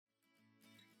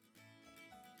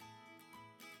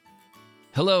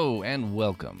Hello and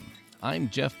welcome. I'm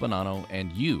Jeff Bonanno,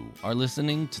 and you are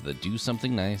listening to the Do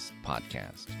Something Nice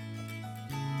podcast.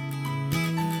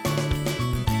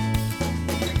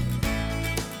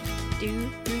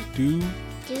 Do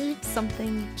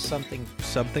something.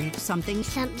 something.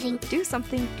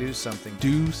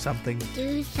 Do something.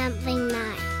 Do something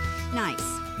nice.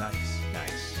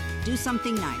 Do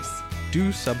something nice.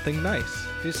 Do something nice.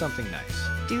 Do something nice.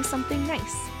 Do something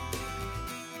nice.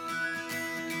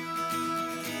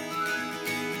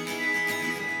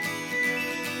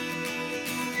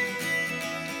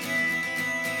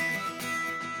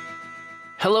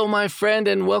 Hello, my friend,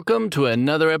 and welcome to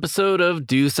another episode of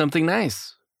Do Something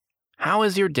Nice. How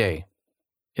is your day?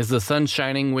 Is the sun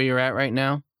shining where you're at right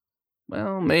now?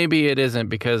 Well, maybe it isn't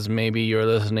because maybe you're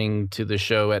listening to the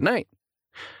show at night.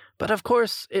 But of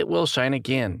course, it will shine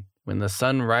again when the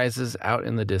sun rises out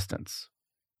in the distance.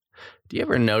 Do you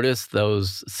ever notice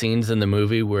those scenes in the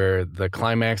movie where the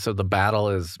climax of the battle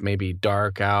is maybe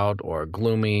dark out or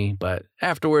gloomy, but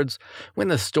afterwards, when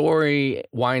the story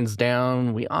winds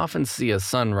down, we often see a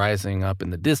sun rising up in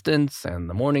the distance and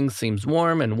the morning seems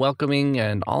warm and welcoming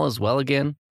and all is well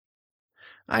again?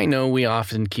 I know we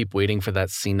often keep waiting for that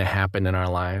scene to happen in our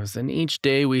lives, and each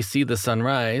day we see the sun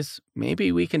rise,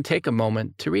 maybe we can take a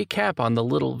moment to recap on the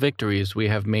little victories we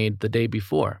have made the day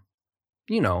before.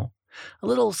 You know, a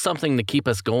little something to keep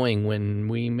us going when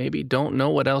we maybe don't know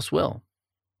what else will.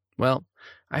 Well,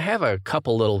 I have a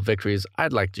couple little victories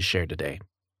I'd like to share today.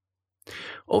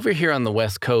 Over here on the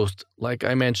West Coast, like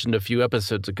I mentioned a few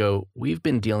episodes ago, we've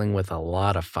been dealing with a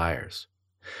lot of fires.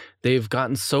 They've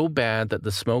gotten so bad that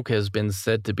the smoke has been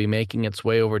said to be making its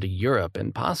way over to Europe,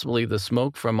 and possibly the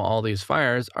smoke from all these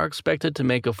fires are expected to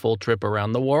make a full trip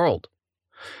around the world.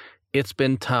 It's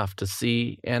been tough to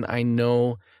see, and I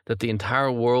know that the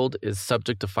entire world is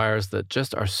subject to fires that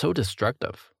just are so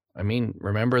destructive. I mean,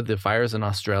 remember the fires in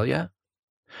Australia?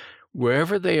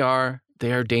 Wherever they are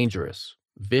dangerous,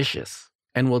 vicious,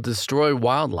 and will destroy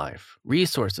wildlife,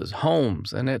 resources,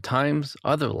 homes, and at times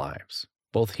other lives,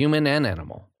 both human and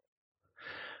animal.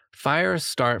 Fires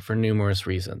start for numerous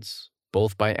reasons,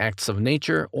 both by acts of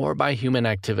nature or by human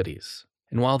activities.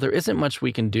 And while there isn't much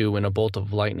we can do when a bolt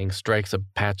of lightning strikes a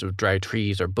patch of dry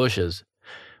trees or bushes,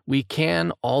 we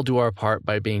can all do our part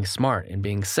by being smart and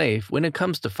being safe when it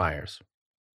comes to fires.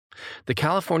 The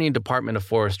California Department of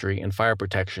Forestry and Fire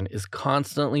Protection is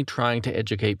constantly trying to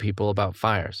educate people about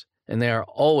fires, and they are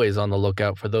always on the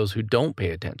lookout for those who don't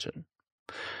pay attention.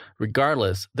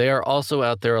 Regardless, they are also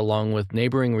out there along with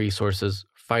neighboring resources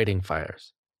fighting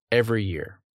fires every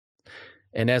year.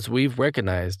 And as we've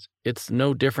recognized, it's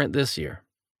no different this year.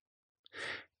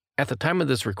 At the time of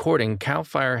this recording, CAL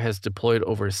FIRE has deployed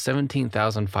over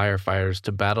 17,000 firefighters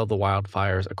to battle the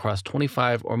wildfires across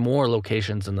 25 or more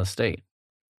locations in the state.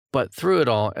 But through it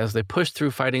all, as they push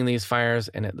through fighting these fires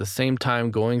and at the same time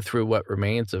going through what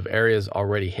remains of areas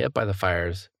already hit by the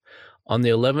fires, on the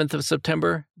 11th of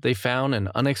September, they found an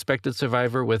unexpected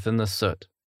survivor within the soot,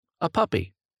 a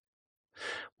puppy.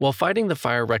 While fighting the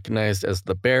fire recognized as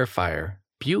the Bear Fire,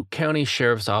 Butte County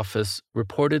Sheriff's Office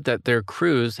reported that their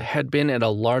crews had been at a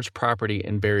large property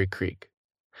in Berry Creek.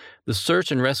 The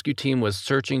search and rescue team was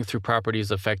searching through properties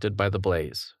affected by the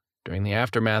blaze. During the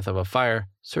aftermath of a fire,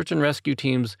 search and rescue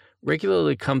teams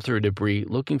regularly come through debris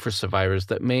looking for survivors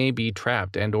that may be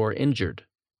trapped and or injured.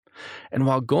 And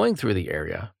while going through the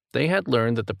area, they had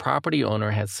learned that the property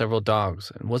owner had several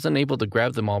dogs and wasn't able to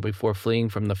grab them all before fleeing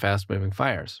from the fast-moving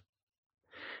fires.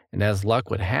 And as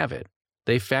luck would have it,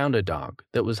 they found a dog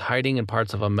that was hiding in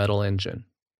parts of a metal engine.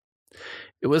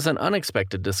 It was an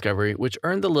unexpected discovery which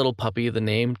earned the little puppy the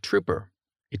name Trooper,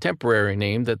 a temporary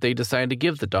name that they decided to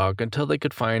give the dog until they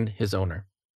could find his owner.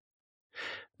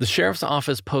 The sheriff's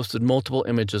office posted multiple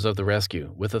images of the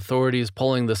rescue, with authorities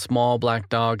pulling the small black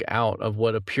dog out of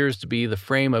what appears to be the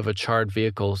frame of a charred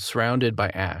vehicle surrounded by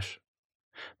ash.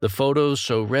 The photos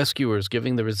show rescuers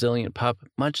giving the resilient pup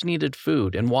much-needed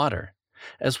food and water,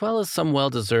 as well as some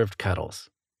well-deserved cuddles.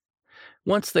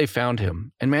 Once they found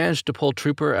him and managed to pull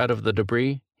Trooper out of the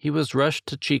debris, he was rushed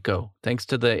to Chico thanks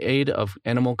to the aid of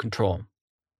animal control.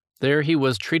 There he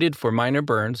was treated for minor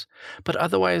burns, but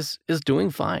otherwise is doing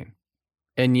fine.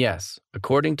 And yes,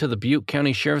 according to the Butte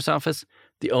County Sheriff's Office,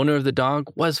 the owner of the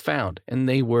dog was found and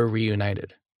they were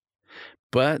reunited.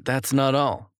 But that's not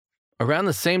all. Around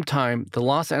the same time, the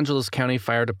Los Angeles County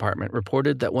Fire Department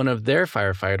reported that one of their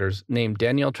firefighters, named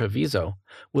Daniel Trevizo,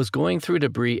 was going through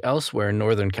debris elsewhere in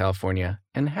Northern California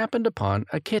and happened upon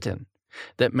a kitten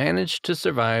that managed to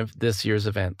survive this year's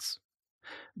events.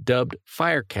 Dubbed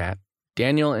Firecat,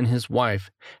 Daniel and his wife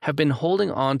have been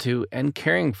holding on to and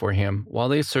caring for him while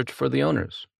they search for the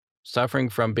owners. suffering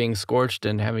from being scorched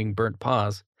and having burnt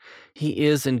paws, he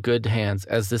is in good hands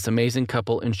as this amazing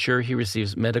couple ensure he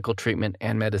receives medical treatment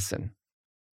and medicine.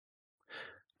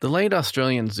 The late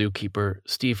Australian zookeeper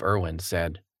Steve Irwin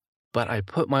said, "But I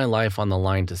put my life on the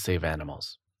line to save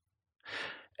animals."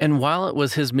 And while it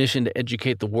was his mission to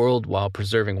educate the world while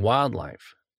preserving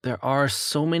wildlife, there are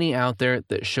so many out there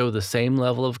that show the same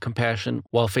level of compassion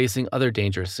while facing other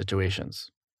dangerous situations.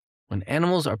 When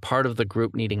animals are part of the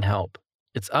group needing help,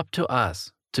 it's up to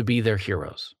us to be their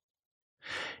heroes.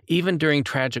 Even during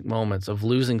tragic moments of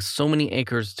losing so many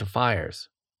acres to fires,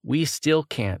 we still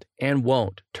can't and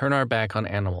won't turn our back on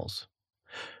animals.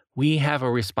 We have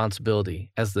a responsibility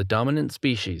as the dominant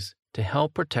species to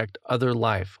help protect other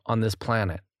life on this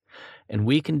planet, and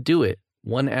we can do it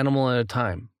one animal at a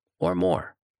time or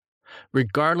more.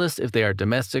 Regardless if they are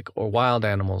domestic or wild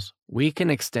animals, we can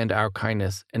extend our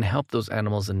kindness and help those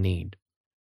animals in need.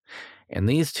 And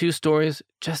these two stories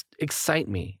just excite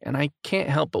me, and I can't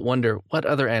help but wonder what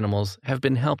other animals have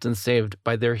been helped and saved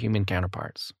by their human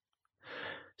counterparts.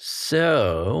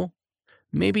 So,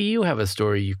 maybe you have a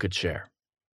story you could share.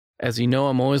 As you know,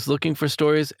 I'm always looking for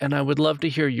stories, and I would love to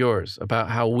hear yours about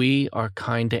how we are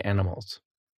kind to animals.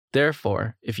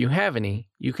 Therefore, if you have any,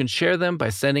 you can share them by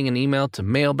sending an email to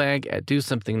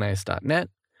mailbag@dosomethingnice.net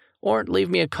or leave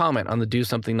me a comment on the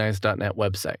dosomethingnice.net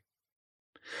website.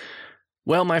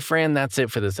 Well, my friend, that's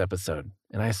it for this episode,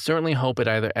 and I certainly hope it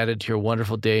either added to your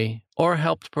wonderful day or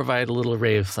helped provide a little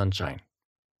ray of sunshine.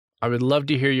 I would love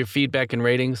to hear your feedback and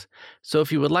ratings, so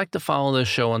if you would like to follow this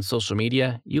show on social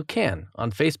media, you can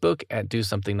on Facebook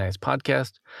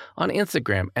 @DoSomethingNicePodcast, on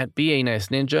Instagram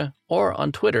 @BANiceNinja, or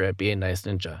on Twitter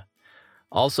 @BANiceNinja.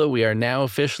 Also, we are now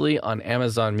officially on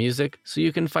Amazon Music, so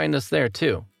you can find us there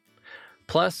too.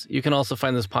 Plus, you can also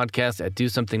find this podcast at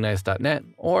dosomethingnice.net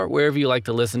or wherever you like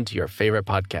to listen to your favorite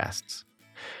podcasts.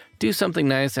 Do Something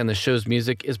Nice and the show's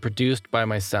music is produced by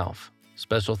myself.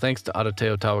 Special thanks to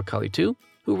Adateo Tawakali too,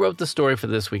 who wrote the story for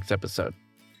this week's episode.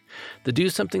 The Do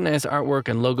Something Nice artwork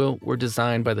and logo were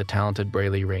designed by the talented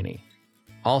Braylee Rainey.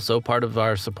 Also, part of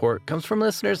our support comes from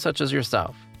listeners such as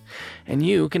yourself. And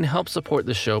you can help support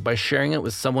the show by sharing it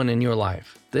with someone in your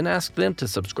life, then ask them to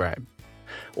subscribe.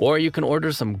 Or you can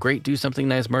order some great Do Something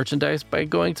Nice merchandise by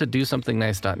going to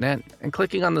dosomethingnice.net and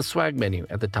clicking on the swag menu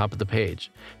at the top of the page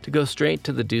to go straight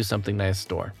to the Do Something Nice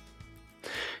store.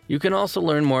 You can also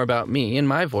learn more about me and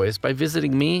my voice by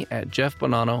visiting me at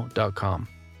jeffbonanno.com.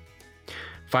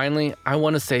 Finally, I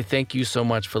want to say thank you so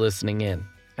much for listening in.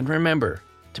 And remember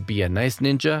to be a nice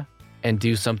ninja and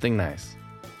do something nice.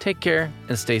 Take care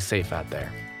and stay safe out there.